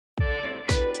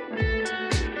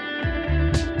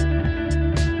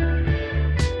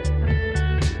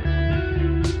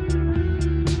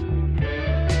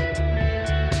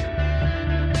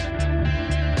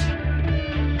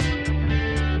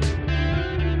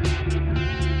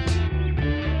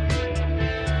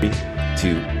2,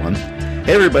 1.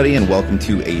 Hey, everybody, and welcome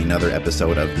to another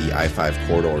episode of the I-5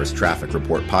 Corridors Traffic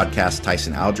Report podcast.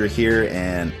 Tyson Aldra here,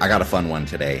 and I got a fun one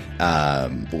today.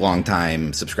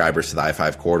 Longtime subscribers to the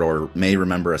I-5 Corridor may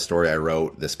remember a story I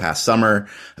wrote this past summer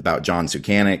about John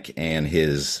Scukanec and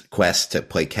his quest to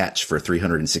play catch for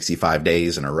 365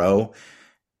 days in a row.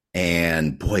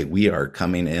 And boy, we are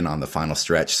coming in on the final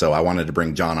stretch. So I wanted to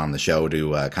bring John on the show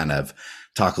to kind of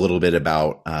talk a little bit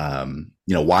about,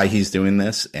 why he's doing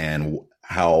this and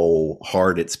how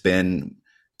hard it's been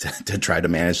to try to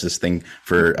manage this thing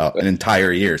for an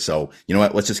entire year. So, you know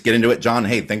what, let's just get into it. John,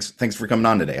 hey, thanks for coming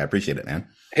on today. I appreciate it, man.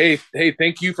 Hey,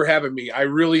 thank you for having me. I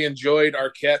really enjoyed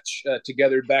our catch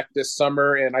together back this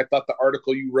summer, and I thought the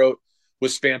article you wrote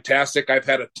was fantastic. I've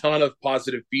had a ton of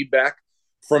positive feedback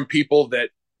from people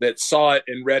that saw it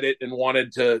and read it and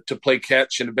wanted to play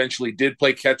catch and eventually did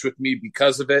play catch with me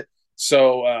because of it.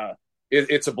 So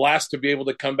it's a blast to be able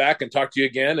to come back and talk to you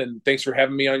again. And thanks for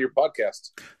having me on your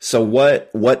podcast. So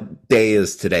what day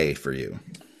is today for you?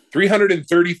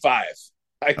 335.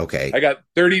 Okay. I got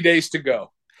 30 days to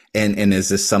go. And is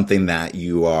this something that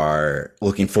you are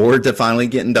looking forward to finally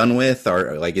getting done with?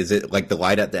 Or like, is it like the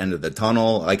light at the end of the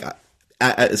tunnel? Like,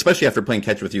 especially after playing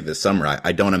catch with you this summer,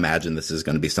 I don't imagine this is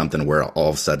going to be something where all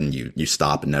of a sudden you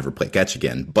stop and never play catch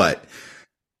again. But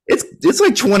it's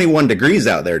like 21 degrees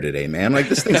out there today, man. Like,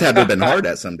 this thing's had to have been hard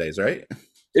at some days, right?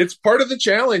 It's part of the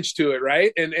challenge to it,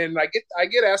 right? And I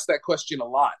get asked that question a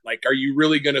lot. Like, are you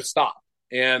really going to stop?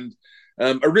 And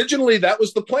originally that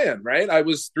was the plan, right? I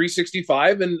was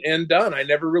 365 and done. I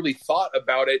never really thought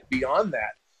about it beyond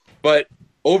that. But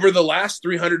over the last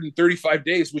 335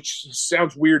 days, which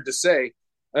sounds weird to say,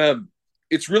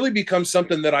 it's really become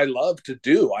something that I love to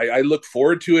do. I look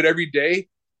forward to it every day.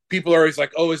 People are always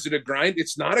like, oh, is it a grind?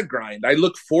 It's not a grind. I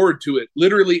look forward to it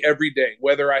literally every day,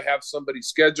 whether I have somebody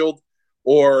scheduled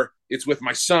or it's with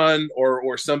my son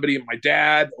or somebody, my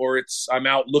dad, or I'm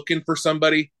out looking for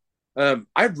somebody.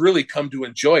 I've really come to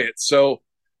enjoy it. So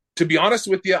to be honest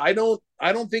with you, I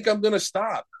don't think I'm going to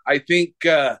stop. I think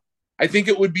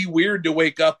it would be weird to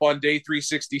wake up on day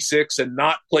 366 and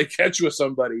not play catch with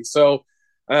somebody. So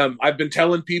I've been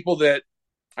telling people that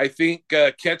I think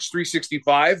catch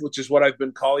 365, which is what I've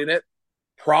been calling it,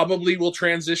 probably will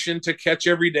transition to catch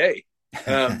every day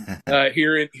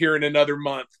here in another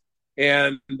month.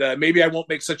 And maybe I won't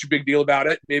make such a big deal about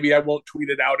it. Maybe I won't tweet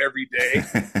it out every day.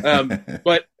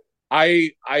 But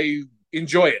I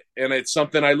enjoy it, and it's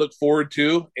something I look forward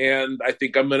to. And I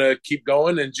think I'm going to keep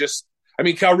going and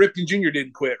Cal Ripken Jr.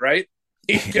 didn't quit, right?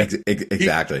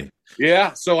 Exactly.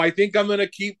 Yeah. So I think I'm going to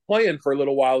keep playing for a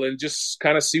little while and just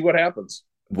kind of see what happens.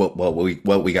 Well,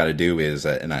 what we got to do is,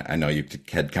 and I know you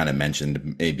had kind of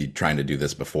mentioned maybe trying to do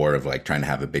this before of like trying to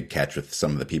have a big catch with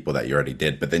some of the people that you already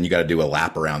did, but then you got to do a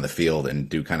lap around the field and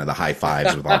do kind of the high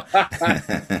fives with all.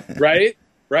 Right.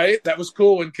 That was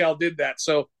cool when Cal did that.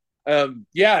 So,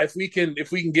 if we can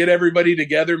get everybody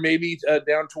together, maybe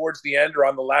down towards the end or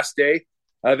on the last day,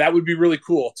 that would be really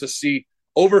cool to see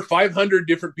over 500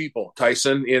 different people,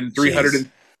 Tyson, in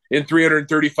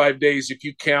 335 days. If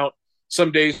you count,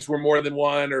 some days were more than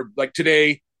one, or like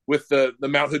today with the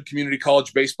Mount Hood Community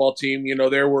College baseball team,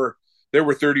 there were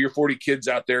 30 or 40 kids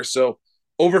out there. So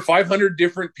over 500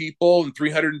 different people in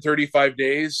 335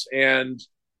 days. And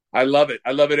I love it.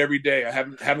 I love it every day. I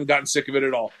haven't gotten sick of it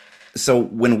at all. So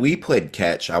when we played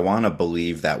catch, I want to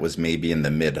believe that was maybe in the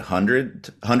mid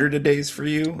hundred of days for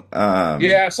you.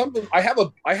 Yeah, something. I have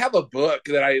a book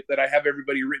that I have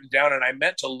everybody written down, and I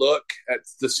meant to look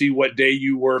to see what day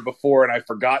you were before, and I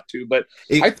forgot to. But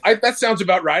that sounds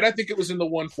about right. I think it was in the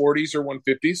 140s or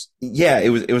 150s. Yeah, it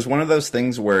was one of those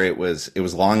things where it was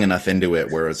long enough into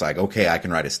it where it was like, okay, I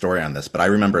can write a story on this. But I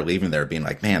remember leaving there being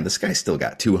like, man, this guy's still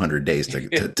got 200 days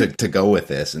to go with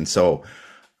this, and so.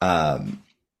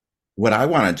 What I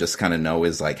want to just kind of know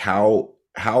is like how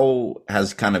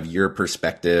has kind of your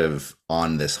perspective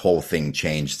on this whole thing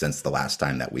changed since the last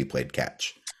time that we played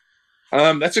catch?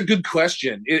 That's a good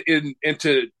question. And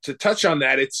to touch on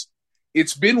that,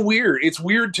 it's been weird. It's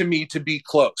weird to me to be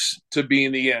close to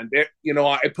being the end.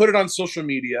 I put it on social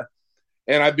media,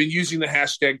 and I've been using the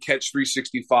hashtag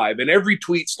catch365, and every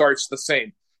tweet starts the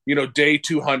same. Day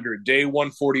 200, day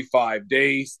 145,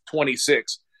 day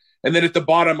 26. And then at the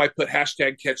bottom, I put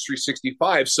hashtag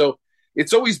catch365. So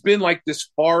it's always been like this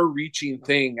far reaching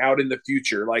thing out in the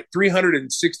future. Like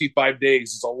 365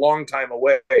 days is a long time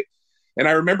away. And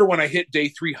I remember when I hit day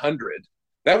 300,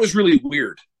 that was really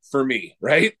weird for me.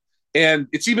 Right. And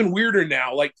it's even weirder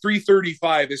now. Like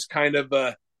 335 is kind of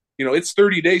it's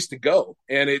 30 days to go.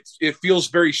 And it feels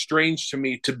very strange to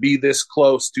me to be this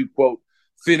close to, quote,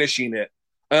 finishing it.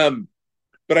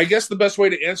 But I guess the best way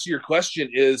to answer your question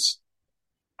is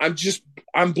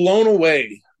I'm blown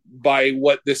away by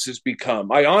what this has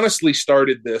become. I honestly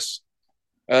started this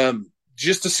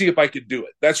just to see if I could do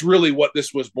it. That's really what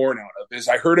this was born out of. Is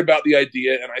I heard about the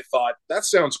idea and I thought, that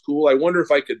sounds cool. I wonder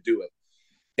if I could do it.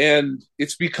 And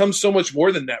it's become so much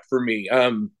more than that for me.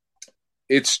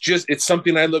 It's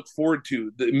something I look forward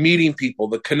to, the meeting people,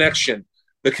 the connection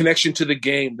to the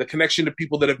game, the connection to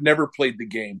people that have never played the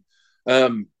game.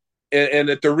 And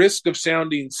at the risk of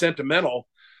sounding sentimental,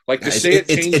 like to say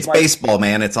it's baseball,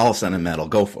 man. It's all sentimental.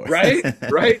 Go for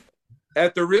it. Right.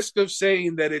 At the risk of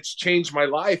saying that it's changed my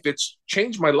life, it's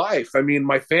changed my life. I mean,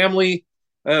 my family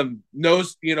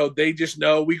knows, they just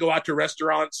know we go out to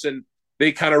restaurants and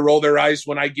they kind of roll their eyes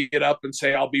when I get up and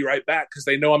say, I'll be right back. Cause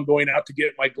they know I'm going out to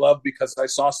get my glove because I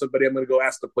saw somebody I'm going to go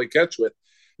ask to play catch with.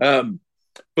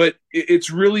 But it's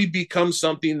really become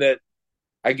something that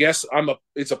I guess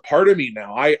it's a part of me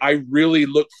now. I really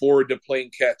look forward to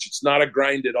playing catch. It's not a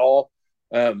grind at all.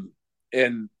 And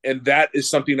that is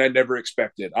something I never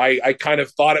expected. I kind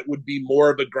of thought it would be more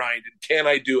of a grind. And can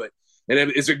I do it?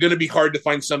 And is it going to be hard to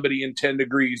find somebody in 10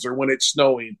 degrees or when it's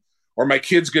snowing, or my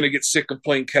kid's going to get sick of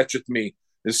playing catch with me?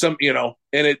 There's some, and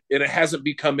it hasn't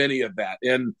become any of that.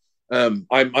 And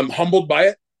I'm humbled by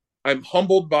it. I'm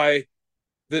humbled by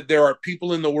that there are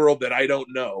people in the world that I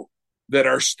don't know that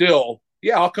are still,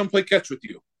 I'll come play catch with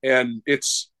you. And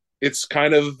it's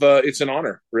kind of, it's an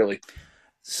honor, really.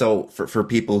 So for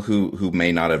people who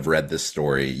may not have read this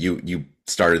story, you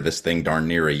started this thing darn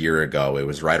near a year ago. It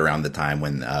was right around the time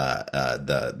when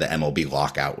the MLB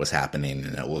lockout was happening,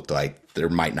 and it looked like there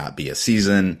might not be a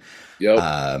season. Yep.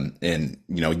 And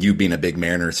you being a big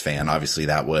Mariners fan, obviously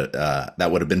that would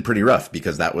have been pretty rough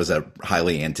because that was a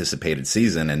highly anticipated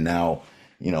season. And now,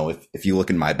 if you look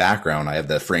in my background, I have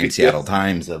the framed Seattle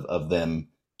Times of them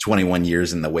 21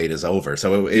 years and the wait is over.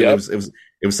 So it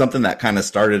was something that kind of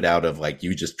started out of like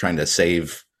you just trying to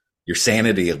save your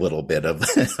sanity a little bit of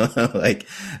like,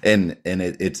 and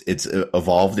it's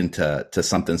evolved into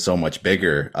something so much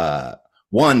bigger.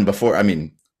 What's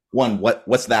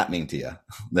that mean to you?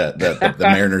 The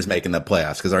Mariners making the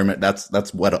playoffs? Because I remember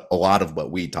that's what a lot of what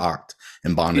we talked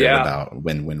and bonded about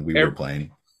when we were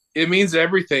playing. It means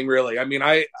everything, really. I mean,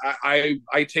 I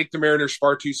take the Mariners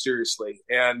far too seriously,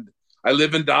 and I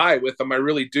live and die with them. I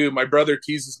really do. My brother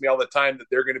teases me all the time that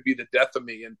they're going to be the death of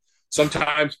me. And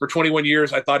sometimes for 21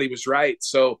 years, I thought he was right.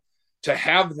 So to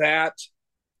have that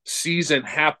season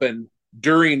happen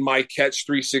during my Catch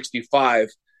 365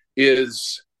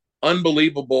 is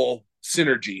unbelievable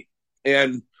synergy.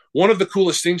 And one of the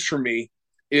coolest things for me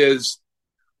is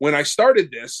when I started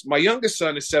this, my youngest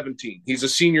son is 17. He's a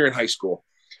senior in high school,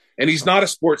 and he's not a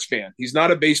sports fan. He's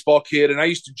not a baseball kid. And I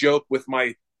used to joke with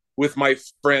my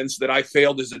friends that I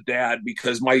failed as a dad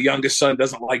because my youngest son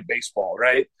doesn't like baseball,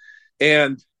 right?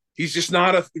 And he's just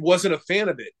wasn't a fan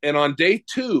of it. And on day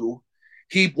 2,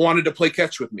 he wanted to play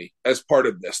catch with me as part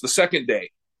of this, the second day.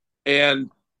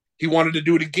 And he wanted to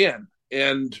do it again.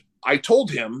 And I told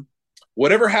him,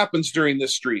 whatever happens during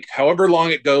this streak, however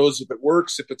long it goes, if it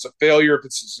works, if it's a failure, if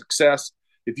it's a success,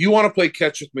 if you want to play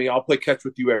catch with me, I'll play catch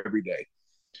with you every day.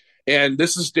 And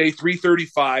this is day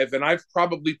 335, and I've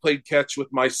probably played catch with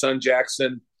my son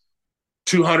Jackson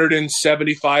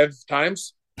 275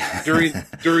 times during. I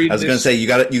was going to say you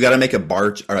got to make a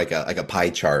bar or like a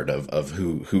pie chart of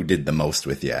who did the most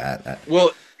with you.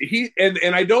 Well,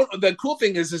 I don't. The cool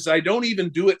thing is I don't even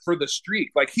do it for the streak.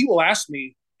 Like he will ask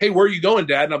me, "Hey, where are you going,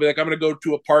 Dad?" And I'll be like, "I'm going to go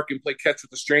to a park and play catch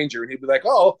with a stranger." And he'd be like,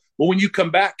 "Oh, well, when you come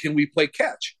back, can we play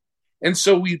catch?" And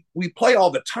so we play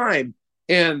all the time,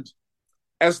 and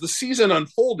as the season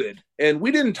unfolded, and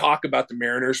we didn't talk about the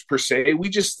Mariners per se,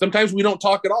 sometimes we don't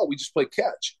talk at all. We just play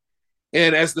catch.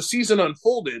 And as the season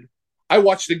unfolded, I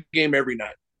watched the game every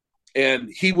night. And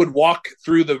he would walk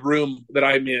through the room that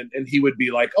I'm in, and he would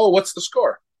be like, "Oh, what's the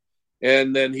score?"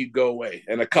 And then he'd go away.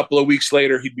 And a couple of weeks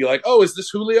later, he'd be like, "Oh, is this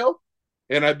Julio?"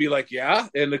 And I'd be like, "Yeah."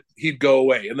 And he'd go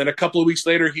away. And then a couple of weeks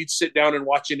later, he'd sit down and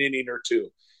watch an inning or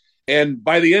two. And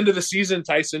by the end of the season,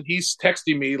 Tyson, he's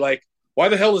texting me like, "Why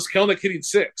the hell is Kelnick hitting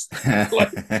 6th?"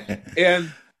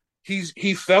 And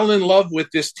he fell in love with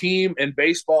this team and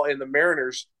baseball and the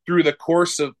Mariners through the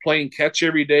course of playing catch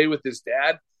every day with his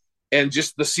dad and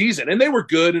just the season. And they were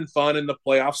good and fun in the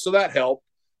playoffs, so that helped.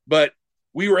 But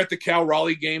we were at the Cal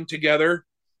Raleigh game together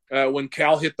when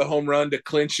Cal hit the home run to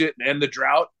clinch it and end the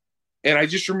drought. And I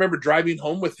just remember driving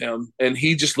home with him, and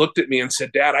he just looked at me and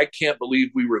said, "Dad, I can't believe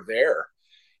we were there."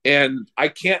 And I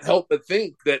can't help but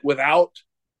think that without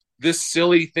this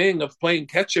silly thing of playing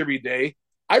catch every day,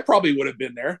 I probably would have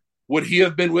been there. Would he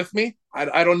have been with me?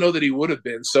 I don't know that he would have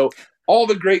been. So all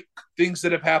the great things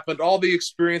that have happened, all the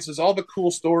experiences, all the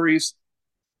cool stories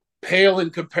pale in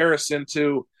comparison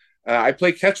to I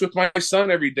play catch with my son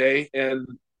every day,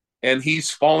 and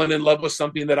he's fallen in love with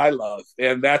something that I love.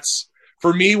 And that's,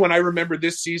 for me, when I remember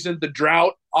this season, the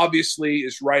drought obviously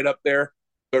is right up there,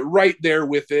 but right there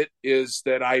with it is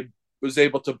that I was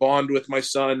able to bond with my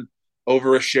son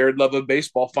over a shared love of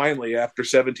baseball finally after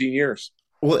 17 years.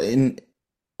 Well, and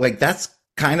like that's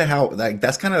kind of how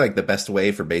that's kind of like the best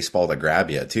way for baseball to grab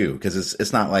you too, because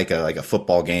it's not like a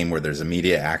football game where there's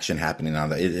immediate action happening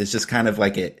on it's just kind of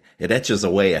like it etches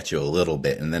away at you a little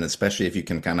bit, and then especially if you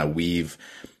can kind of weave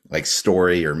like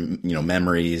story or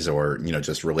memories or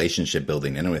just relationship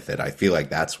building in with it, I feel like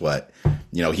that's what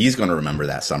he's going to remember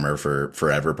that summer for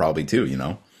forever probably too.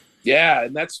 Yeah,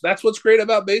 and that's what's great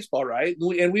about baseball, right?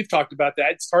 And we've talked about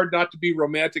that. It's hard not to be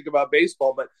romantic about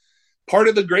baseball, but part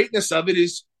of the greatness of it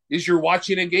is you're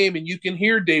watching a game and you can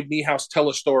hear Dave Niehaus tell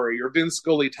a story or Vin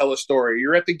Scully tell a story.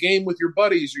 You're at the game with your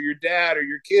buddies or your dad or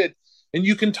your kid, and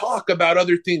you can talk about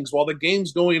other things while the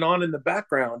game's going on in the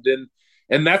background.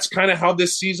 And that's kind of how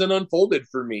this season unfolded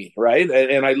for me, right?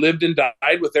 And I lived and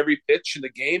died with every pitch in the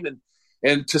game,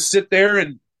 and to sit there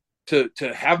and to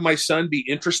have my son be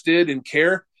interested and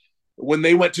care. When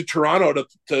they went to Toronto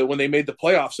when they made the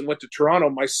playoffs and went to Toronto,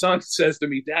 my son says to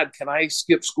me, "Dad, can I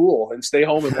skip school and stay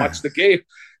home and watch the game?"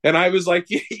 And I was like,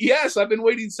 "Yes, I've been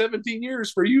waiting 17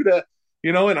 years for you to,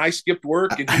 and I skipped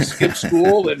work and he skipped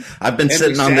school. And I've been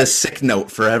sitting on this sick note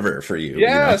forever for you."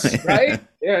 Yes. Right.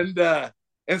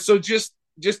 And so just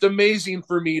amazing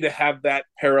for me to have that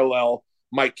parallel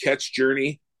my catch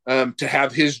journey, to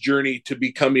have his journey to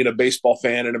becoming a baseball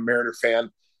fan and a Mariner fan.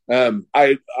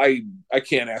 I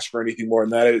can't ask for anything more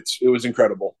than that. It was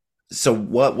incredible. So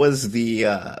what was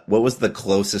the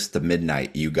closest to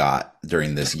midnight you got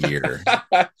during this year?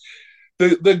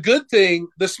 The good thing,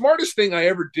 the smartest thing I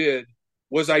ever did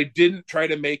was I didn't try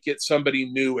to make it somebody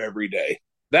new every day.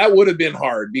 That would have been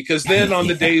hard, because then on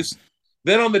the days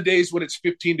when it's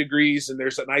 15 degrees and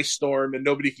there's an ice storm and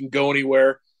nobody can go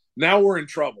anywhere, now we're in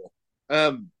trouble.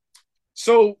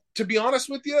 So to be honest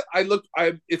with you,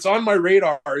 it's on my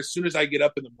radar as soon as I get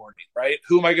up in the morning, right?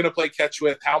 Who am I going to play catch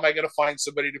with? How am I going to find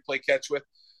somebody to play catch with?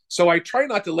 So I try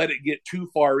not to let it get too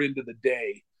far into the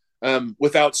day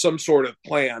without some sort of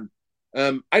plan.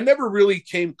 I never really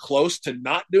came close to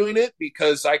not doing it,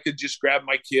 because I could just grab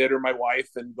my kid or my wife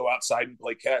and go outside and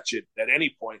play catch at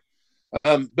any point.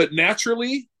 But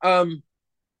naturally,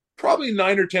 probably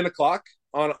 9 or 10 o'clock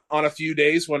on a few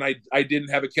days when I didn't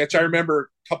have a catch. I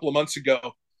remember a couple of months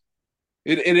ago,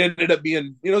 it ended up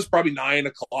being, it was probably 9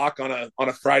 o'clock on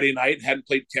a Friday night, hadn't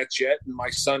played catch yet. And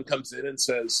my son comes in and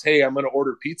says, "Hey, I'm going to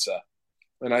order pizza."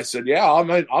 And I said, "Yeah,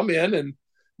 I'm in." And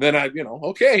then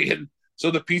okay. And so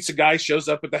the pizza guy shows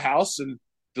up at the house and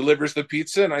delivers the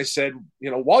pizza. And I said,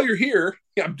 "While you're here,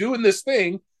 I'm doing this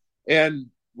thing." And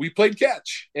we played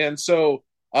catch. And so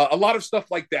a lot of stuff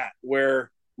like that,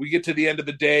 where we get to the end of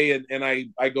the day and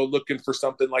I go looking for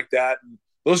something like that. And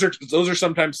those are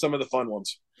sometimes some of the fun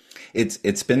ones.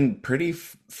 It's been pretty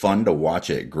fun to watch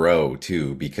it grow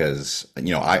too, because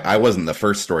I wasn't the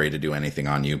first story to do anything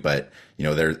on you, but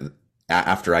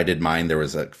after I did mine, there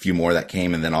was a few more that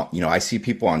came, and then I see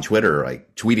people on Twitter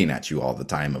like tweeting at you all the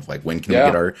time of like, when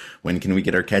can we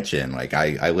get our catch in? Like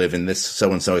I live in this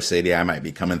so and so city, I might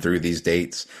be coming through these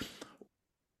dates.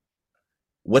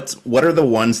 What are the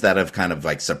ones that have kind of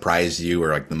like surprised you,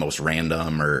 or like the most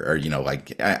random, or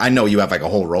like I know you have like a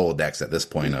whole Rolodex at this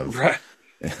point of right.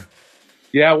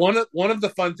 Yeah, one of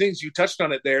the fun things, you touched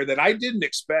on it there, that I didn't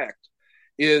expect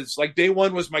is, like, day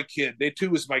 1 was my kid, day 2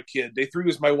 was my kid, day 3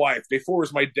 was my wife, day 4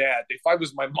 was my dad, day 5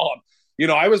 was my mom.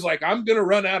 I was like, I'm gonna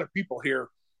run out of people here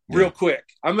real quick.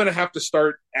 I'm gonna have to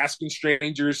start asking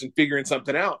strangers and figuring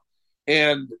something out.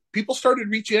 And people started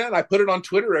reaching out. I put it on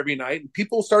Twitter every night, and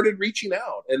people started reaching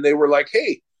out, and they were like,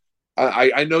 "Hey,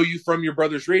 I know you from your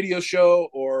brother's radio show,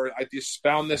 or I just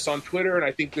found this on Twitter and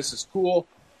I think this is cool.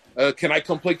 Can I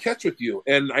come play catch with you?"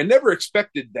 And I never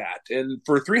expected that. And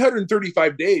for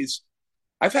 335 days,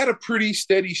 I've had a pretty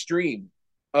steady stream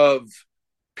of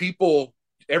people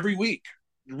every week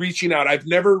reaching out. I've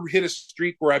never hit a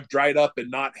streak where I've dried up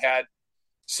and not had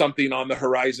something on the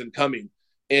horizon coming.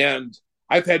 And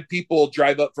I've had people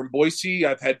drive up from Boise.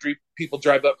 I've had people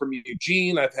drive up from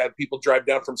Eugene. I've had people drive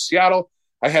down from Seattle.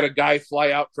 I had a guy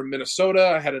fly out from Minnesota.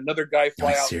 I had another guy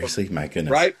fly out my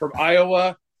goodness. Right, from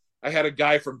Iowa. I had a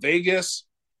guy from Vegas.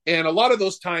 And a lot of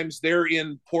those times they're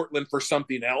in Portland for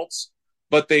something else,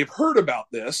 but they've heard about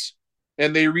this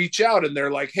and they reach out and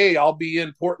they're like, "Hey, I'll be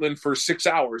in Portland for 6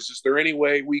 hours. Is there any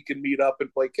way we can meet up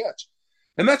and play catch?"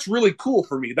 And that's really cool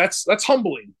for me. That's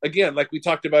humbling. Again, like we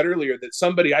talked about earlier, that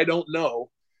somebody I don't know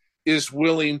is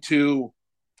willing to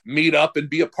meet up and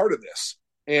be a part of this.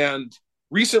 And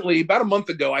recently, about a month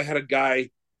ago, I had a guy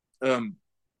um,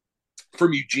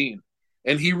 from Eugene,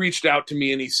 and he reached out to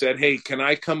me and he said, "Hey, can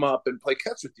I come up and play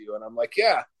catch with you?" And I'm like,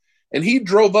 "Yeah." And he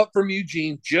drove up from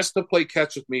Eugene just to play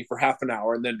catch with me for half an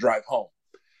hour and then drive home.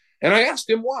 And I asked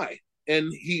him why.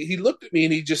 And he looked at me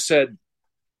and he just said,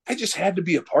 "I just had to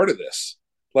be a part of this.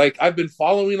 Like, I've been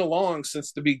following along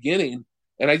since the beginning,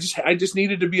 and I just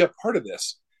needed to be a part of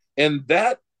this." And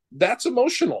that's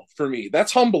emotional for me.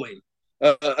 That's humbling.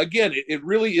 Again, it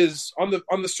really is on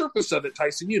the surface of it,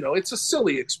 Tyson. It's a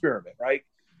silly experiment, right?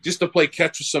 Just to play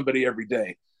catch with somebody every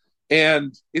day,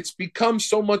 and it's become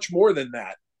so much more than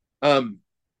that.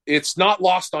 It's not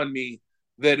lost on me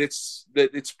that it's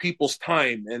people's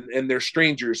time, and they're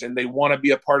strangers and they want to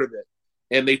be a part of it,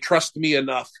 and they trust me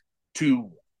enough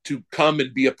to come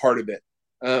and be a part of it.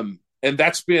 And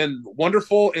that's been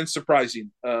wonderful and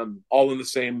surprising, all in the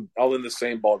same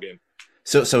ball game.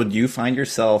 So do you find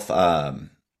yourself,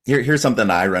 here's something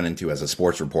that I run into as a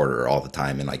sports reporter all the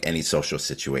time in like any social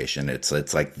situation. It's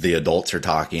like the adults are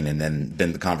talking and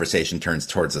then the conversation turns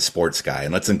towards the sports guy.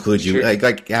 And let's include you. Sure.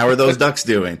 Like, how are those Ducks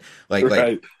doing? Like,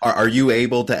 Right. are you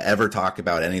able to ever talk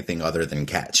about anything other than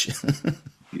catch?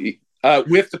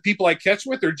 With the people I catch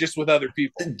with, or just with other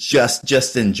people?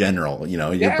 Just in general,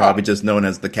 you're probably just known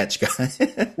as the catch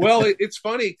guy. Well, it's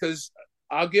funny because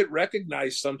I'll get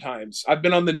recognized sometimes. I've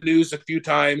been on the news a few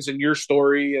times in your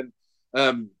story,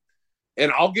 and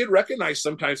I'll get recognized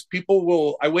sometimes. People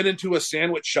will. I went into a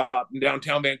sandwich shop in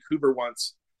downtown Vancouver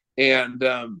once, and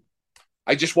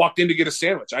I just walked in to get a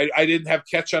sandwich. I didn't have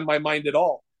catch on my mind at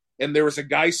all. And there was a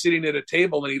guy sitting at a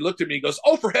table, and he looked at me. He goes,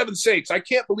 "Oh, for heaven's sakes, I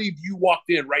can't believe you walked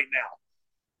in right now."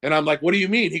 And I'm like, "What do you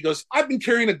mean?" He goes, "I've been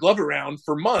carrying a glove around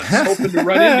for months, hoping to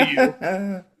run into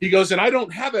you." He goes, "And I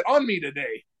don't have it on me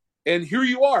today. And here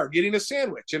you are getting a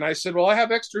sandwich." And I said, "Well, I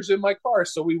have extras in my car."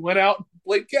 So we went out and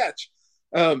played catch.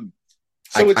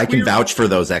 I can vouch for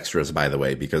those extras, by the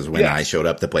way, because when Yes. I showed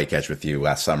up to play catch with you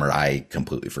last summer, I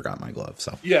completely forgot my glove.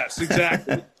 So Yes,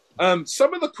 exactly.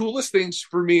 Some of the coolest things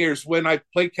for me is when I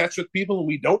play catch with people and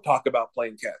we don't talk about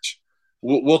playing catch.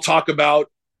 We'll talk about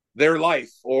their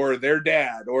life or their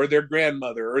dad or their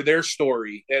grandmother or their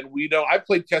story. And I've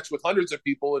played catch with hundreds of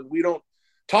people and we don't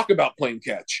talk about playing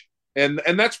catch. And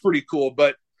that's pretty cool.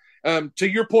 But to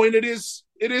your point, it is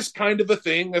kind of a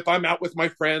thing. If I'm out with my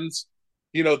friends,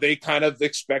 they kind of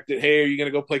expect it. "Hey, are you going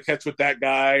to go play catch with that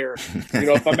guy?" Or,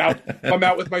 if I'm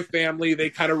out with my family, they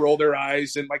kind of roll their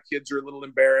eyes, and my kids are a little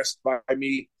embarrassed by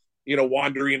me,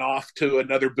 wandering off to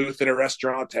another booth in a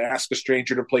restaurant to ask a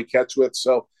stranger to play catch with.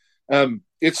 So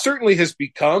it certainly has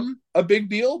become a big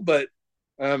deal, but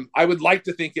I would like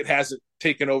to think it hasn't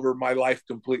taken over my life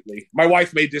completely. My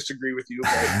wife may disagree with you,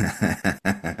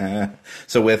 but...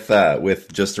 So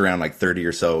with just around like 30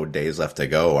 or so days left to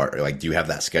go, do you have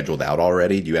that scheduled out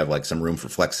already? Do you have like some room for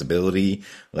flexibility?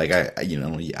 Like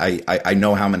I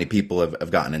know how many people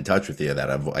have gotten in touch with you that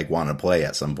have like want to play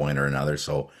at some point or another.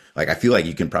 So like I feel like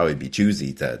you can probably be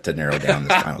choosy to narrow down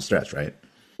this final stretch, right?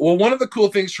 Well, one of the cool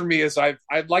things for me is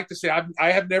I'd like to say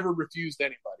I have never refused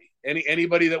anybody.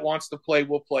 Anybody that wants to play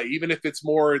will play, even if it's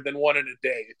more than one in a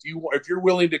day. If you're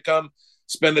willing to come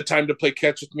spend the time to play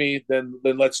catch with me, then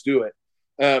let's do it.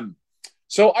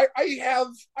 So I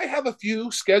have a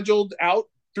few scheduled out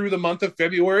through the month of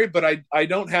February, but I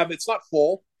don't have, it's not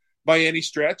full by any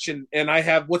stretch. And I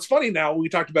have, what's funny now, we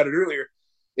talked about it earlier,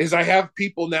 is I have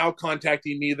people now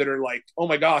contacting me that are like, "Oh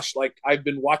my gosh, like I've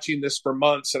been watching this for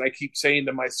months and I keep saying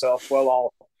to myself,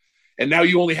 well, and now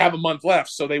you only have a month left."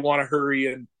 So they want to hurry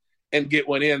and get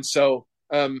one in. So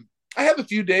I have a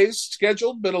few days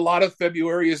scheduled, but a lot of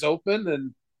February is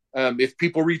open. And if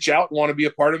people reach out and want to be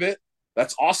a part of it,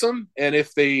 that's awesome. And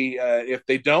if they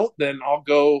don't, then I'll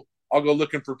go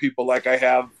looking for people like I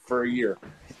have for a year.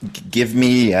 Give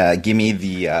me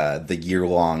the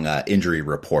year-long injury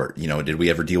report. Did we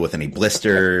ever deal with any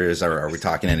blisters, or are we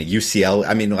talking any UCL?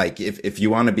 I mean, like if you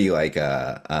want to be like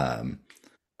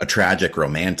a tragic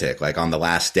romantic, like on the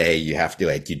last day you have to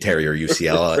you tear your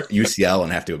UCL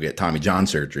and have to go get Tommy John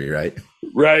surgery, right?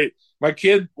 Right. My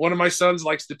kid, one of my sons,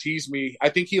 likes to tease me. I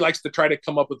think he likes to try to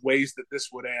come up with ways that this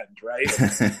would end, right?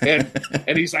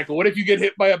 and he's like, "Well, what if you get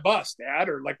hit by a bus, Dad?"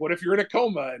 Or like, "What if you're in a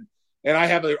coma?" And I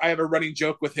have a running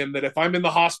joke with him that if I'm in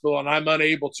the hospital and I'm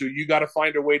unable to, you got to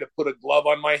find a way to put a glove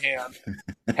on my hand,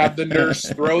 have the nurse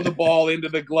throw the ball into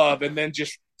the glove, and then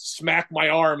just smack my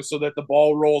arm so that the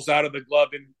ball rolls out of the glove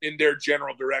in their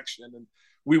general direction. And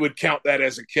we would count that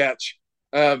as a catch.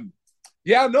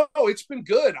 Yeah, no, it's been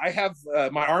good. I have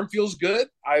my arm feels good.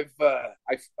 I've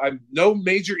no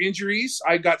major injuries.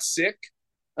 I got sick,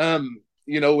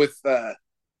 with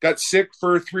got sick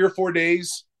for 3 or 4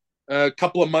 days a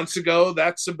couple of months ago.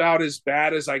 That's about as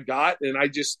bad as I got, and I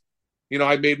just,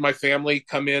 I made my family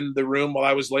come in the room while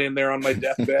I was laying there on my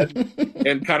deathbed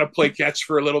and kind of play catch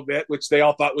for a little bit, which they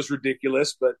all thought was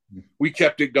ridiculous, but we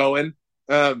kept it going.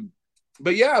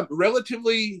 But yeah,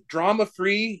 relatively drama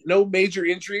free, no major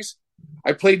injuries.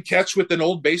 I played catch with an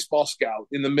old baseball scout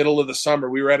in the middle of the summer.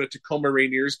 We were at a Tacoma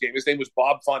Rainiers game. His name was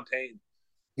Bob Fontaine.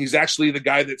 He's actually the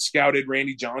guy that scouted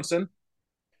Randy Johnson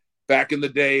back in the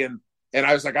day. And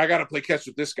I was like, I got to play catch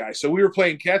with this guy. So we were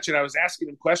playing catch, and I was asking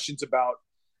him questions about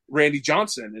Randy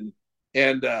Johnson.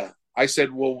 And I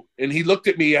said, well, and he looked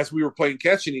at me as we were playing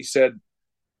catch, and he said,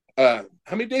 how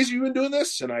many days have you been doing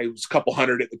this? And I was a couple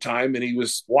hundred at the time, and he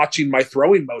was watching my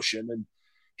throwing motion, and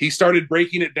he started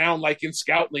breaking it down like in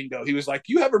scout lingo. He was like,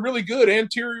 you have a really good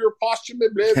anterior posture.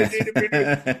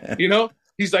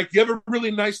 He's like, you have a really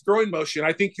nice throwing motion.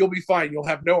 I think you'll be fine. You'll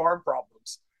have no arm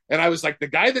problems. And I was like, the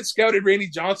guy that scouted Randy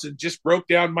Johnson just broke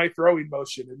down my throwing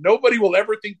motion. And nobody will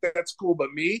ever think that's cool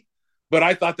but me. But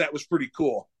I thought that was pretty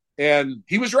cool. And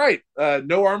he was right.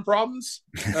 No arm problems.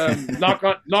 Knock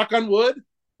on wood.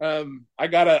 I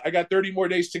got 30 more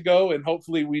days to go, and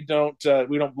hopefully we don't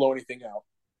blow anything out.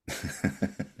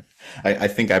 I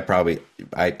think I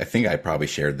probably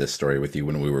shared this story with you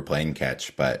when we were playing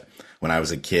catch, but when I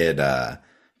was a kid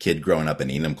growing up in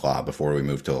Enumclaw before we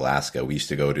moved to Alaska, we used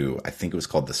to go to, I think it was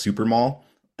called the Super Mall,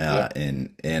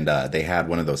 and they had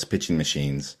one of those pitching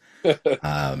machines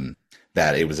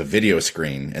that it was a video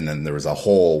screen, and then there was a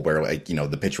hole where, like,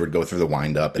 the pitcher would go through the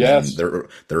windup, and then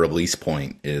the release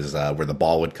point is where the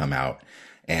ball would come out.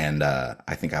 And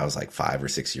I think I was like 5 or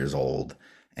 6 years old,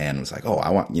 and was like, oh, I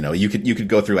want, you could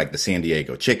go through like the San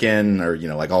Diego Chicken, or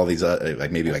like all these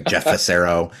like maybe like Jeff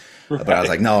Facero. Right. But I was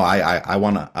like, no, I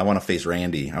want to face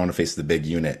Randy. I want to face the big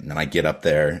unit. And then I get up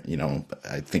there,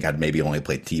 I think I'd maybe only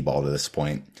played T-ball to this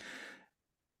point.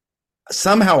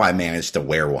 Somehow I managed to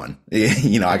wear one.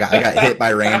 I got hit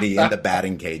by Randy in the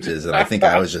batting cages, and I think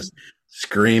I was just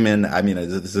screaming. I mean,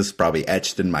 this is probably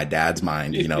etched in my dad's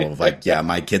mind, of like, yeah,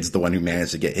 my kid's the one who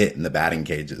managed to get hit in the batting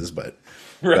cages, but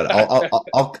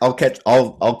I'll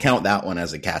count that one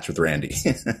as a catch with Randy.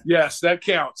 Yes, that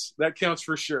counts. That counts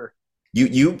for sure.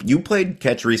 You played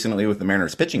catch recently with the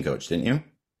Mariners pitching coach, didn't you?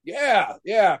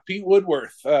 Yeah. Pete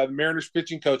Woodworth, Mariners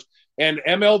pitching coach, and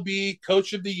MLB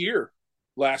Coach of the Year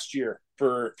last year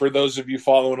for those of you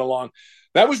following along.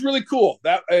 That was really cool.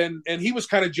 And he was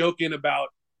kind of joking about,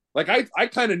 like, I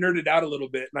kind of nerded out a little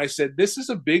bit, and I said, this is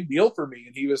a big deal for me.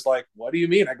 And he was like, what do you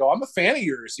mean? I go, I'm a fan of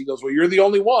yours. He goes, well, you're the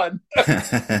only one.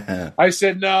 I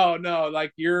said, no,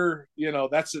 like, you're,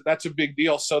 that's a big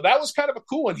deal. So that was kind of a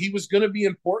cool one. He was going to be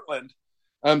in Portland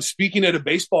speaking at a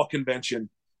baseball convention,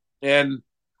 and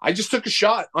I just took a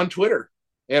shot on Twitter,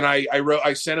 and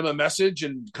I sent him a message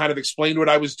and kind of explained what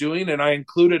I was doing. And I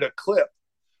included a clip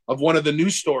of one of the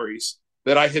news stories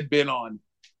that I had been on.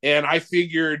 And I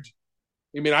figured,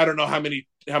 I don't know how many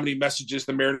messages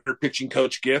the Mariner pitching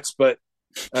coach gets, but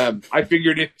I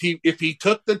figured if he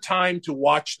took the time to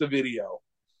watch the video,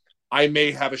 I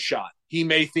may have a shot. He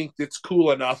may think it's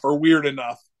cool enough or weird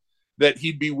enough that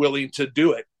he'd be willing to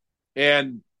do it.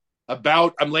 And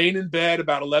I'm laying in bed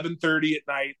about 11:30 at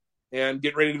night and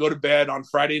getting ready to go to bed on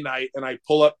Friday night, and I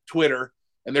pull up Twitter,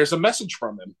 and there's a message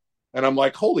from him, and I'm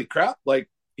like, holy crap! Like,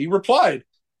 he replied,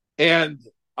 and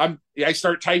I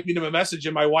start typing him a message,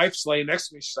 and my wife's laying next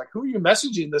to me. She's like, who are you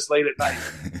messaging this late at night?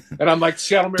 And I'm like,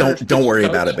 Seattle Mariners. Don't worry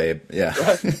about it, babe. Yeah.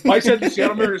 I said the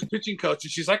Seattle Mariners pitching coach,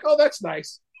 and she's like, oh, that's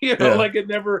nice. Like, it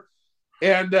never.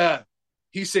 And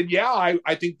he said, yeah,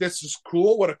 I think this is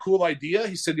cool. What a cool idea.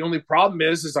 He said, the only problem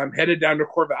is I'm headed down to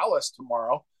Corvallis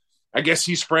tomorrow. I guess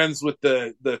he's friends with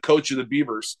the coach of the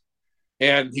Beavers.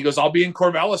 And he goes, I'll be in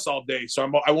Corvallis all day, so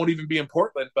I won't even be in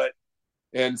Portland.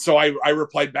 And so I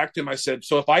replied back to him. I said,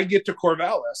 so if I get to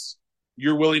Corvallis,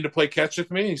 you're willing to play catch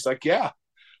with me? And he's like, yeah.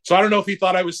 So I don't know if he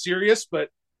thought I was serious, but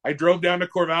I drove down to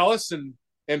Corvallis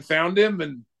and found him,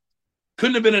 and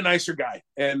couldn't have been a nicer guy.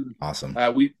 And awesome.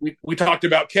 We talked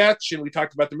about catch, and we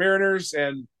talked about the Mariners,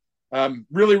 and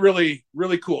really, really,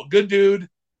 really cool. Good dude,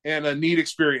 and a neat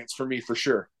experience for me for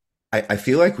sure. I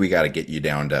feel like we got to get you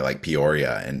down to like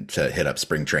Peoria and to hit up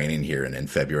spring training here in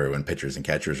February when pitchers and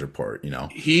catchers report,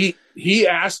 He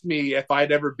asked me if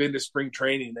I'd ever been to spring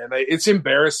training, and it's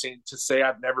embarrassing to say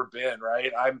I've never been,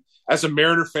 right? I'm, as a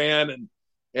Mariner fan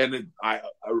and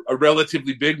a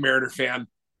relatively big Mariner fan,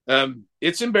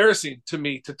 it's embarrassing to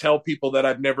me to tell people that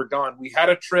I've never gone. We had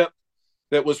a trip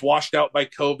that was washed out by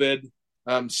COVID.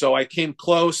 So I came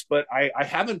close, but I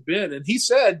haven't been. And he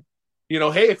said,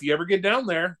 hey, if you ever get down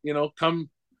there, come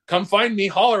find me,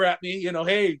 holler at me,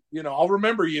 hey, I'll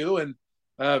remember you, and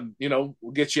we'll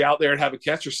get you out there and have a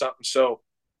catch or something. So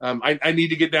I need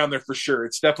to get down there for sure.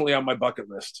 It's definitely on my bucket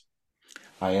list.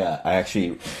 I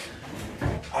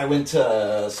went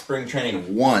to spring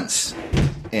training once,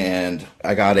 and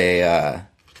I got a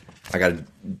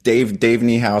Dave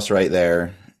Niehaus right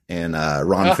there, and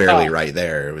Ron Fairley right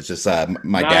there. It was just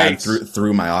my Nice. dad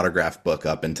threw my autograph book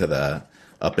up into the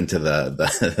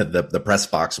press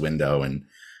box window, and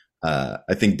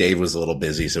I think Dave was a little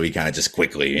busy, so he kind of just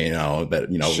quickly, but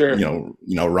Sure.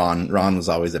 Ron was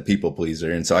always a people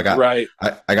pleaser, and so I got Right.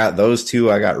 I got those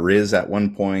two. I got Riz at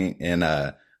one point, and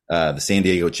the San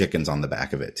Diego Chickens on the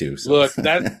back of it too. So. Look,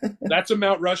 that's a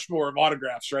Mount Rushmore of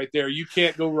autographs right there. You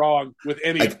can't go wrong with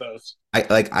any of those.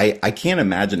 I can't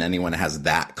imagine anyone has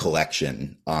that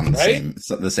collection on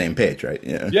the same page, right?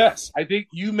 Yeah. Yes, I think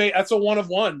you may. That's a one of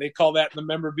one. They call that in the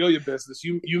memorabilia business.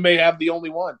 You may have the only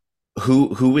one.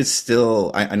 Who is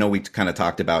still? I know we kind of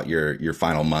talked about your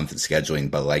final month of scheduling,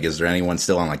 but like, is there anyone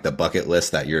still on like the bucket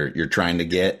list that you're trying to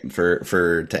get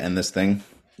for to end this thing?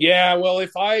 Yeah, well,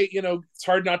 if it's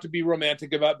hard not to be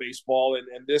romantic about baseball,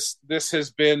 and this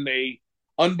has been a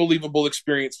unbelievable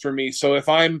experience for me. So if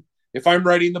I'm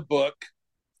writing the book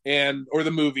or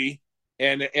the movie,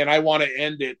 and I want to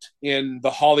end it in the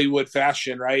Hollywood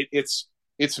fashion, right? It's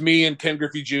me and Ken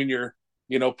Griffey Jr.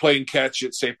 Playing catch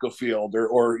at Safeco Field,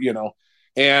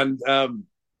 and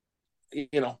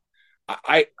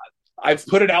I I've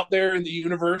put it out there in the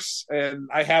universe, and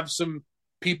I have some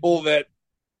people that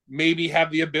maybe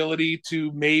have the ability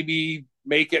to maybe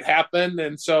make it happen.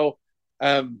 And so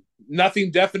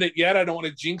nothing definite yet. I don't want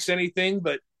to jinx anything,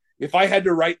 but if I had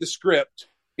to write the script,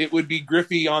 it would be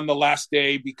Griffey on the last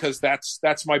day, because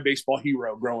that's my baseball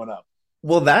hero growing up.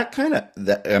 Well, kind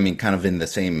of in the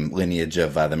same lineage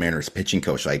of the Mariners pitching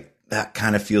coach, like that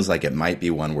kind of feels like it might be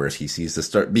one where he sees the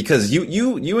start, because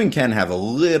you and Ken have a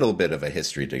little bit of a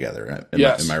history together.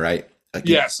 Am I right?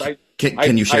 Yes.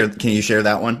 Can you share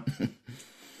that one?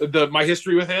 My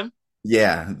history with him?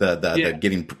 Yeah, the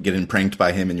getting pranked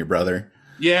by him and your brother.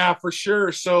 Yeah, for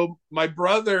sure. So my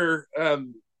brother's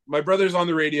on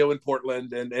the radio in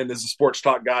Portland and is a sports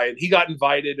talk guy, and he got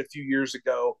invited a few years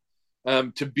ago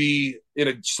to be in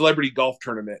a celebrity golf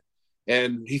tournament,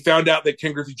 and he found out that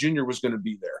Ken Griffey Jr. was going to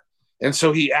be there, and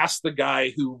so he asked the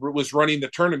guy who was running the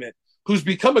tournament, who's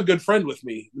become a good friend with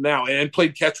me now and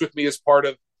played catch with me as part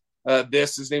of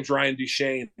this. His name's Ryan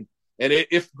Duchesne. And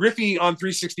if Griffey on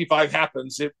 365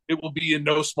 happens, it will be in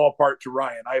no small part to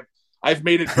Ryan. I've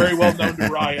made it very well known to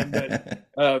Ryan that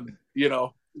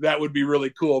that would be really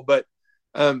cool. But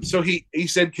so he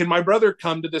said, "Can my brother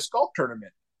come to this golf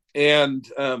tournament?" And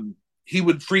he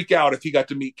would freak out if he got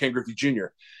to meet Ken Griffey Jr.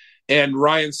 And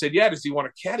Ryan said, "Yeah, does he want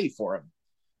a caddy for him?"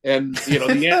 And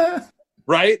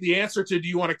the answer to "Do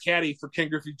you want a caddy for Ken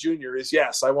Griffey Jr." is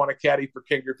yes, I want a caddy for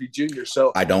Ken Griffey Jr.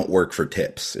 So I don't work for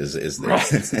tips. Is there?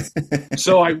 Right.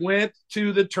 So I went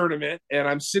to the tournament, and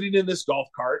I'm sitting in this golf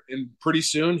cart, and pretty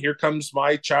soon here comes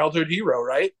my childhood hero,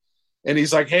 right? And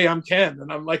he's like, "Hey, I'm Ken,"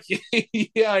 and I'm like,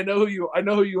 "Yeah, I know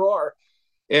who you are."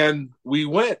 And we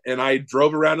went, and I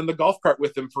drove around in the golf cart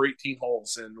with him for 18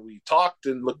 holes, and we talked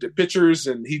and looked at pictures,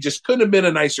 and he just couldn't have been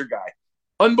a nicer guy.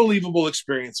 Unbelievable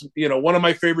experience. One of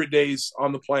my favorite days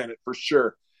on the planet for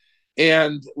sure.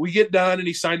 And we get done, and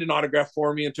he signed an autograph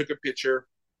for me and took a picture.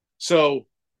 So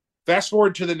fast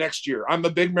forward to the next year. I'm a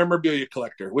big memorabilia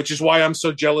collector, which is why I'm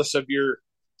so jealous of your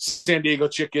San Diego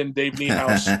Chicken, Dave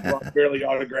Niehaus, barely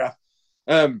autograph.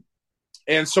 And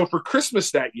so for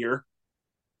Christmas that year,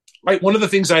 one of the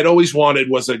things I'd always wanted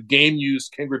was a game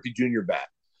used Ken Griffey Jr. bat.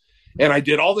 And I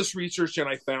did all this research, and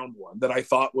I found one that I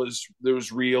thought was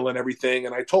real and everything.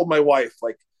 And I told my wife,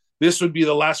 like, this would be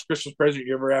the last Christmas present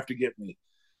you ever have to get me.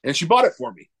 And she bought it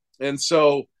for me. And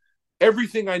so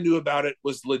everything I knew about it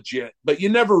was legit, but you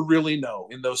never really know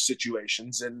in those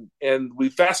situations. And we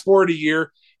fast forward a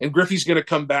year, and Griffey's going to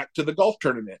come back to the golf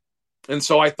tournament. And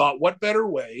so I thought, what better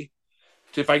way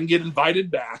if I can get invited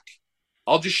back,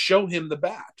 I'll just show him the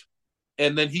bat,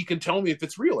 and then he can tell me if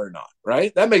it's real or not.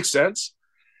 Right? That makes sense.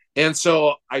 And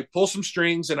so I pull some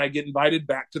strings, and I get invited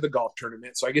back to the golf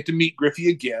tournament. So I get to meet Griffey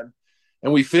again,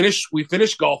 and we finish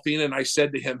golfing. And I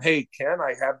said to him, "Hey, Ken,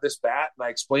 I have this bat." And I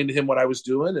explained to him what I was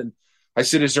doing. And I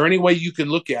said, "Is there any way you can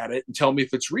look at it and tell me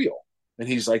if it's real?" And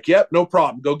he's like, "Yep, no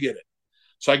problem. Go get it."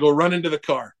 So I go run into the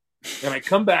car, and I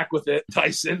come back with it,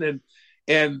 Tyson,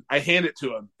 and I hand it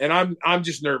to him. And I'm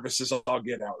just nervous as all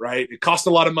get out, right? It costs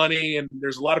a lot of money, and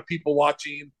there's a lot of people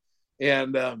watching.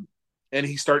 And and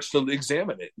he starts to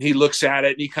examine it. He looks at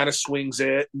it and he kind of swings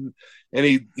it,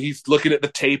 and he's looking at the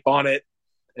tape on it.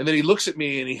 And then he looks at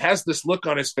me and he has this look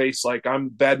on his face like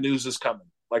bad news is coming.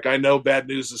 Like I know bad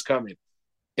news is coming.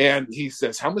 And he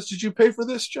says, "How much did you pay for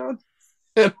this, John?"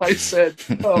 And I said,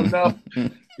 "Oh no."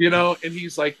 And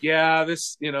he's like, "Yeah,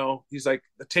 this, he's like,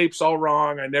 the tape's all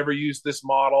wrong. I never used this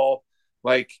model."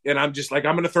 And I'm just like,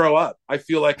 I'm going to throw up. I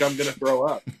feel like I'm going to throw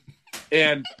up.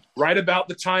 And right about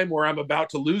the time where I'm about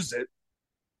to lose it,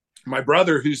 my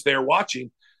brother, who's there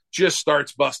watching, just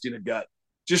starts busting a gut,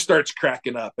 just starts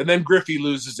cracking up. And then Griffey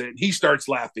loses it and he starts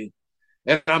laughing.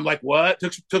 And I'm like, what?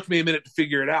 Took me a minute to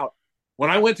figure it out. When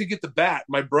I went to get the bat,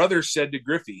 my brother said to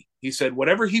Griffey, he said,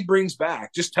 "Whatever he brings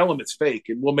back, just tell him it's fake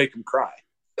and we'll make him cry."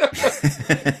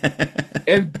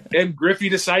 and Griffey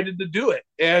decided to do it.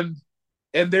 And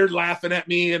they're laughing at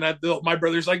me. And my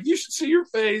brother's like, "You should see your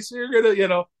face. You're going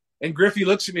to, And Griffey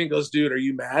looks at me and goes, "Dude, are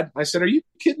you mad?" I said, "Are you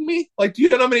kidding me? Like, do you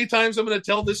know how many times I'm going to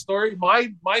tell this story?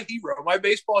 My hero, my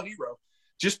baseball hero,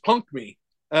 just punked me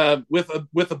with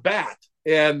a bat.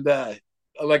 And I'm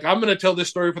going to tell this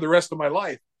story for the rest of my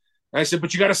life." And I said,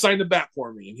 "But you got to sign the bat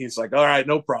for me." And he's like, "All right,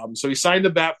 no problem." So he signed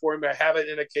the bat for me. I have it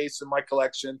in a case in my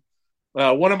collection.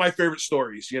 One of my favorite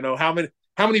stories. How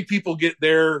many people get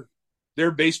their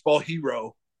baseball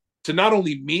hero to not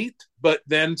only meet, but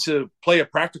then to play a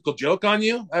practical joke on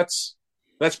you? That's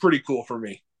pretty cool for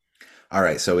me. All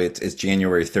right, so it's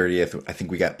January 30th. I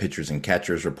think we got pitchers and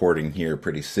catchers reporting here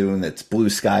pretty soon. It's blue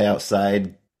sky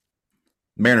outside.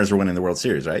 Mariners are winning the World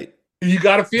Series, right? You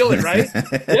got to feel it, right?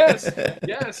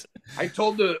 Yes. I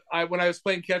told when I was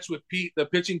playing catch with Pete, the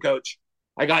pitching coach,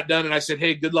 I got done and I said,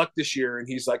 "Hey, good luck this year." And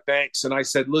he's like, "Thanks." And I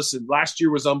said, "Listen, last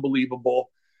year was unbelievable.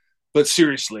 But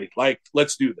seriously,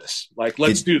 let's do this.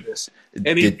 Let's do this."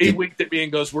 And he winked at me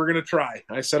and goes, "We're going to try."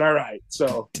 I said, "All right."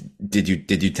 So did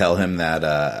you tell him that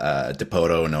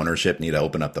Dipoto and ownership need to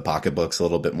open up the pocketbooks a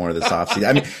little bit more this offseason?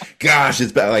 I mean, gosh,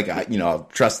 it's I'll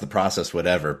trust the process,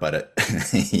 whatever. But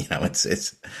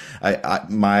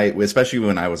especially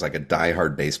when I was like a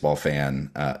diehard baseball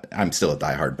fan. I'm still a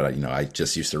diehard, but I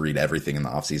just used to read everything in the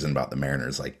offseason about the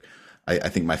Mariners. I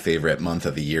think my favorite month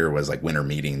of the year was like winter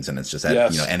meetings, and it's just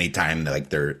that, anytime like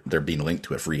they're being linked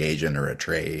to a free agent or a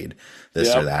trade,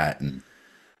 this or that. And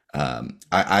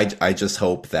I just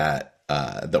hope that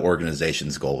the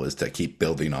organization's goal is to keep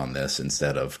building on this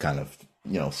instead of kind of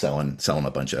selling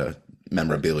a bunch of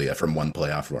memorabilia from one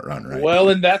playoff run, right? Well,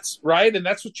 and that's right, and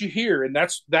that's what you hear, and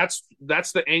that's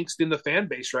the angst in the fan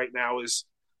base right now is.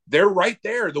 They're right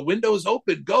there. The window is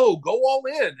open. Go all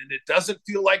in. And it doesn't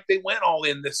feel like they went all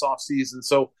in this offseason.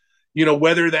 So,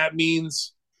 whether that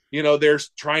means, they're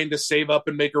trying to save up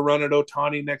and make a run at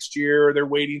Ohtani next year, or they're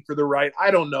waiting for the right,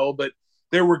 I don't know. But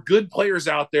there were good players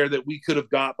out there that we could have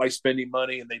got by spending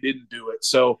money, and they didn't do it.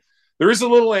 So there is a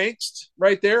little angst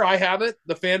right there. I have it.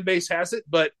 The fan base has it.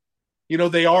 But,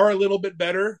 they are a little bit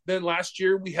better than last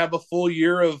year. We have a full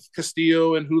year of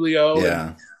Castillo and Julio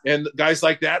and guys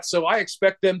like that. So I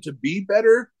expect them to be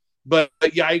better. But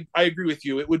yeah, I agree with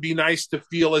you. It would be nice to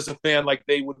feel as a fan like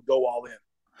they would go all in.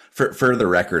 For the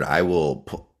record, I will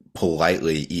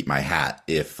politely eat my hat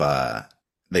if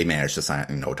they manage to sign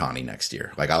Ohtani next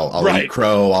year. Like I'll eat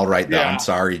crow. I'll write that. I'm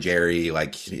sorry, Jerry.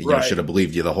 Should have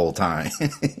believed you the whole time.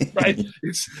 Right.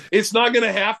 It's not going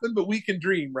to happen, but we can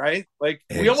dream, right?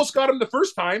 We almost got him the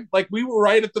first time. We were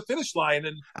right at the finish line,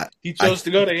 and he chose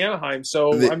to go to Anaheim.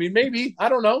 So maybe, I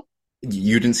don't know.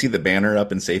 You didn't see the banner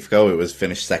up in Safeco? It was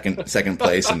finished second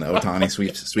place in the Ohtani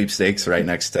sweepstakes, right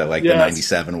next to the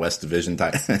 '97 West Division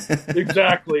title.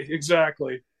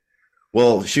 Exactly.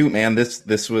 Well, shoot, man, this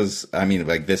was,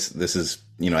 this is,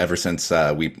 ever since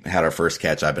we had our first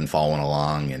catch, I've been following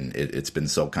along, and it's been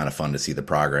so kind of fun to see the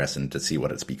progress and to see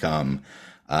what it's become.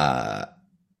 I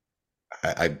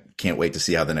can't wait to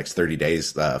see how the next 30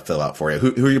 days fill out for you.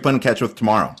 Who are you planning to catch with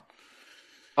tomorrow?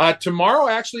 Tomorrow,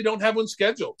 I actually don't have one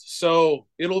scheduled. So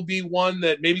it'll be one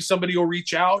that maybe somebody will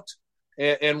reach out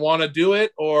and want to do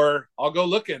it, or I'll go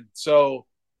looking. So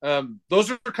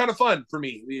those are kind of fun for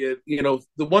me.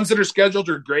 The ones that are scheduled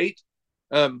are great.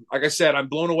 Like I said, I'm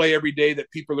blown away every day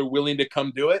that people are willing to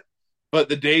come do it. But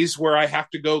the days where I have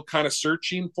to go kind of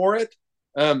searching for it,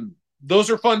 those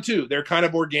are fun too. They're kind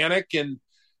of organic, and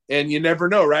you never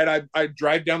know, right? I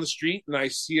drive down the street and I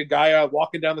see a guy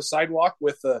walking down the sidewalk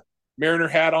with a Mariner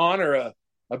hat on or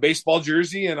a baseball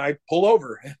jersey, and I pull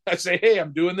over. I say, "Hey,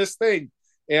 I'm doing this thing."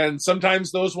 And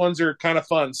sometimes those ones are kind of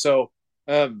fun. So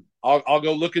I'll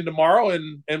go looking tomorrow,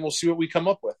 and we'll see what we come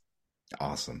up with.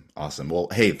 Awesome. Well,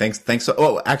 hey, thanks.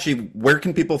 Actually, where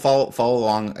can people follow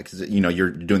along? Because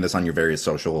you're doing this on your various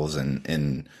socials,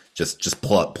 and just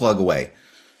plug away.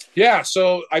 Yeah,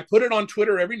 so I put it on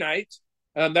Twitter every night.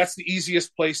 That's the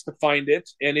easiest place to find it.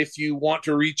 And if you want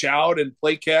to reach out and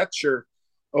play catch or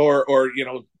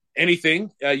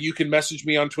anything, you can message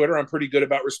me on Twitter. I'm pretty good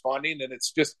about responding, and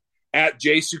it's just at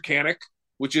J Scukanec,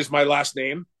 which is my last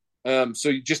name. So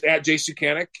you just at J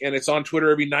Scukanec, and it's on Twitter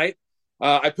every night.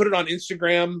 I put it on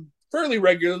Instagram fairly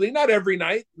regularly, not every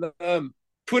night.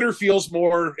 Twitter feels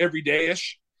more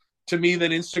everyday-ish to me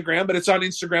than Instagram, but it's on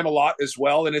Instagram a lot as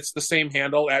well, and it's the same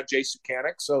handle at J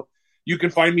Scukanec. So you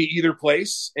can find me either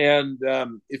place, and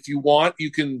if you want,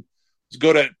 you can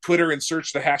go to Twitter and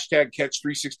search the hashtag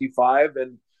Catch365.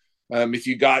 And if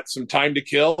you got some time to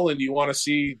kill and you want to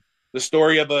see the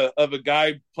story of a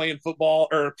guy playing football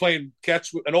or playing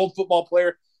catch, an old football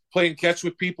player playing catch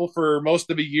with people for most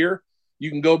of a year, you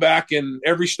can go back and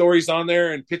every story's on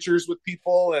there and pictures with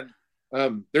people,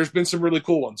 and there's been some really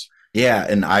cool ones. Yeah,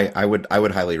 and I would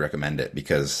highly recommend it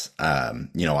because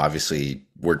obviously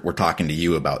we're talking to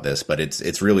you about this, but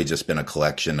it's really just been a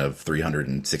collection of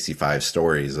 365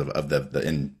 stories of the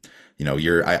and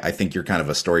I think you're kind of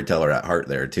a storyteller at heart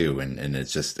there too, and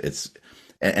it's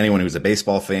anyone who's a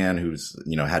baseball fan who's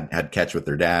had catch with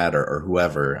their dad or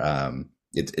whoever,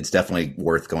 it's definitely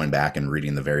worth going back and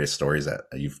reading the various stories that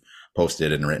you've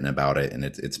posted and written about it, and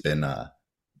it's been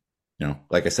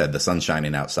like I said, the sun's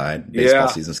shining outside. Baseball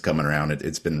season's coming around.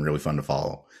 It's been really fun to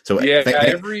follow. So yeah,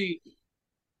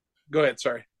 go ahead.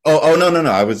 Sorry. Oh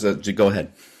no. I was go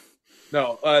ahead.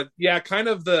 No. Kind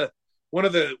of one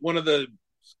of the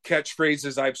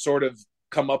catchphrases I've sort of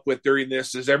come up with during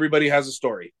this is everybody has a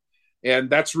story, and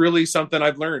that's really something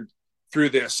I've learned through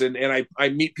this. And I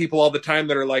meet people all the time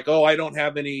that are like, oh, I don't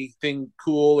have anything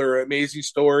cool or amazing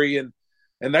story, and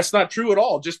that's not true at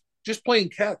all. Just playing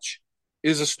catch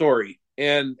is a story,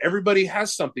 and everybody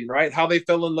has something, right? How they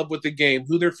fell in love with the game,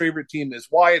 who their favorite team is,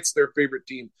 why it's their favorite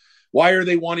team, why are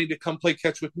they wanting to come play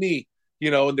catch with me,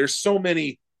 and there's so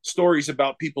many stories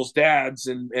about people's dads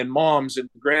and moms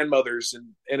and grandmothers,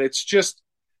 and it's just,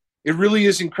 it really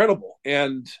is incredible.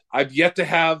 And I've yet to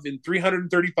have in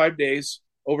 335 days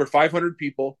over 500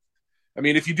 people. I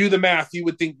mean, if you do the math, you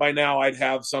would think by now I'd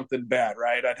have something bad,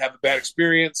 right? I'd have a bad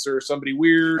experience or somebody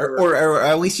weird. Or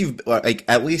at least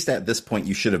at least at this point,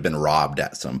 you should have been robbed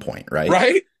at some point,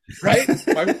 right? Right.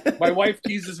 My wife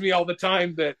teases me all the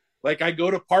time that, like, I go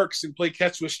to parks and play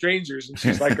catch with strangers, and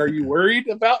she's like, are you worried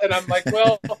about? And I'm like,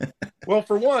 well,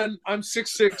 for one, I'm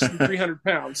 6'6" and 300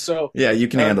 pounds. So yeah, you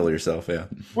can handle yourself. Yeah.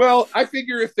 Well, I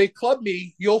figure if they club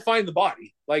me, you'll find the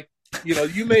body. Like,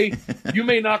 you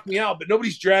may knock me out, but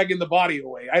nobody's dragging the body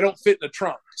away. I don't fit in a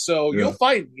trunk, so you'll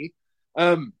find me.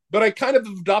 But I kind of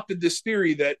adopted this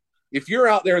theory that if you're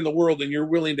out there in the world and you're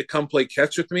willing to come play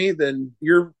catch with me, then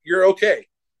you're okay.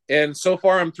 And so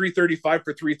far, I'm 335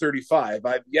 for 335.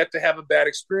 I've yet to have a bad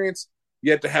experience,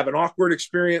 yet to have an awkward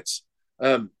experience.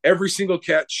 Every single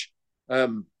catch,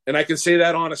 and I can say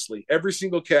that honestly, every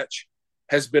single catch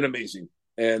has been amazing,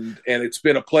 and it's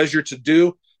been a pleasure to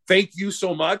do. Thank you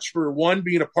so much for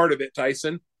being a part of it,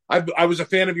 Tyson. I was a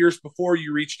fan of yours before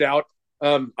you reached out.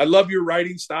 I love your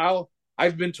writing style.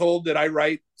 I've been told that I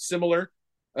write similar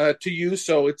to you,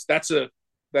 so that's an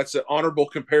honorable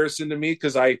comparison to me,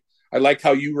 because I like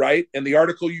how you write. And the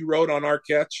article you wrote on our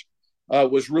catch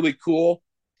was really cool,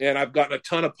 and I've gotten a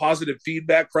ton of positive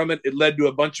feedback from it. It led to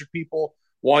a bunch of people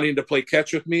wanting to play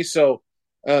catch with me. So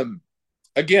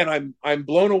again, I'm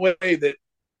blown away that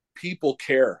people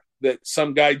care, that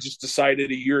some guy just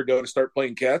decided a year ago to start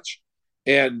playing catch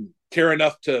and care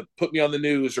enough to put me on the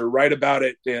news or write about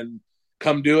it and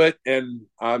come do it. And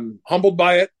I'm humbled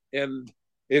by it. And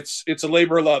it's a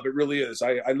labor of love. It really is.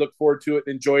 I look forward to it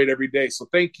and enjoy it every day. So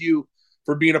thank you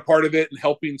for being a part of it and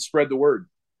helping spread the word.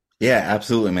 Yeah,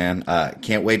 absolutely, man.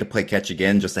 Can't wait to play catch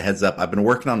again. Just a heads up, I've been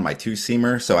working on my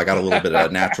two-seamer, so I got a little bit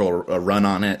of a natural run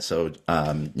on it. So,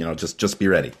 just be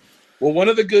ready. Well, one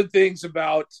of the good things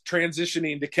about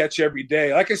transitioning to catch every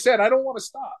day, like I said, I don't want to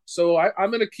stop. So I'm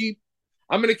going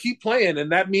to keep playing.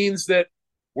 And that means that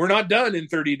we're not done in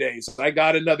 30 days. I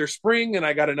got another spring, and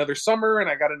I got another summer, and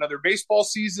I got another baseball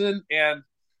season. And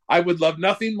I would love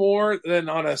nothing more than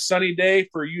on a sunny day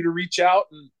for you to reach out,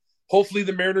 and hopefully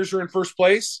the Mariners are in first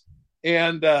place,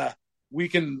 and we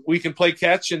can play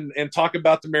catch and talk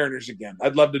about the Mariners again.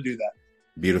 I'd love to do that.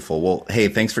 Beautiful. Well, hey,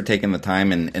 thanks for taking the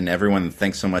time, and everyone,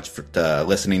 thanks so much for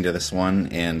listening to this one.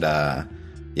 And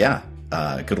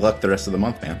good luck the rest of the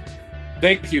month, man.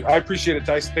 Thank you. I appreciate it,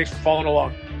 Tyson. Thanks for following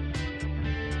along.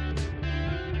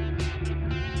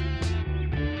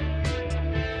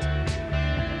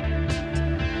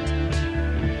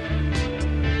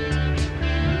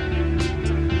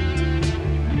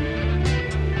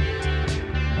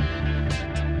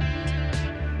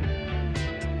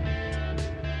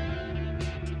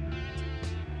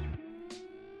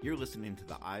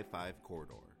 I-5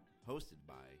 Corridor, hosted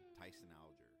by Tyson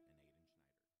Alger.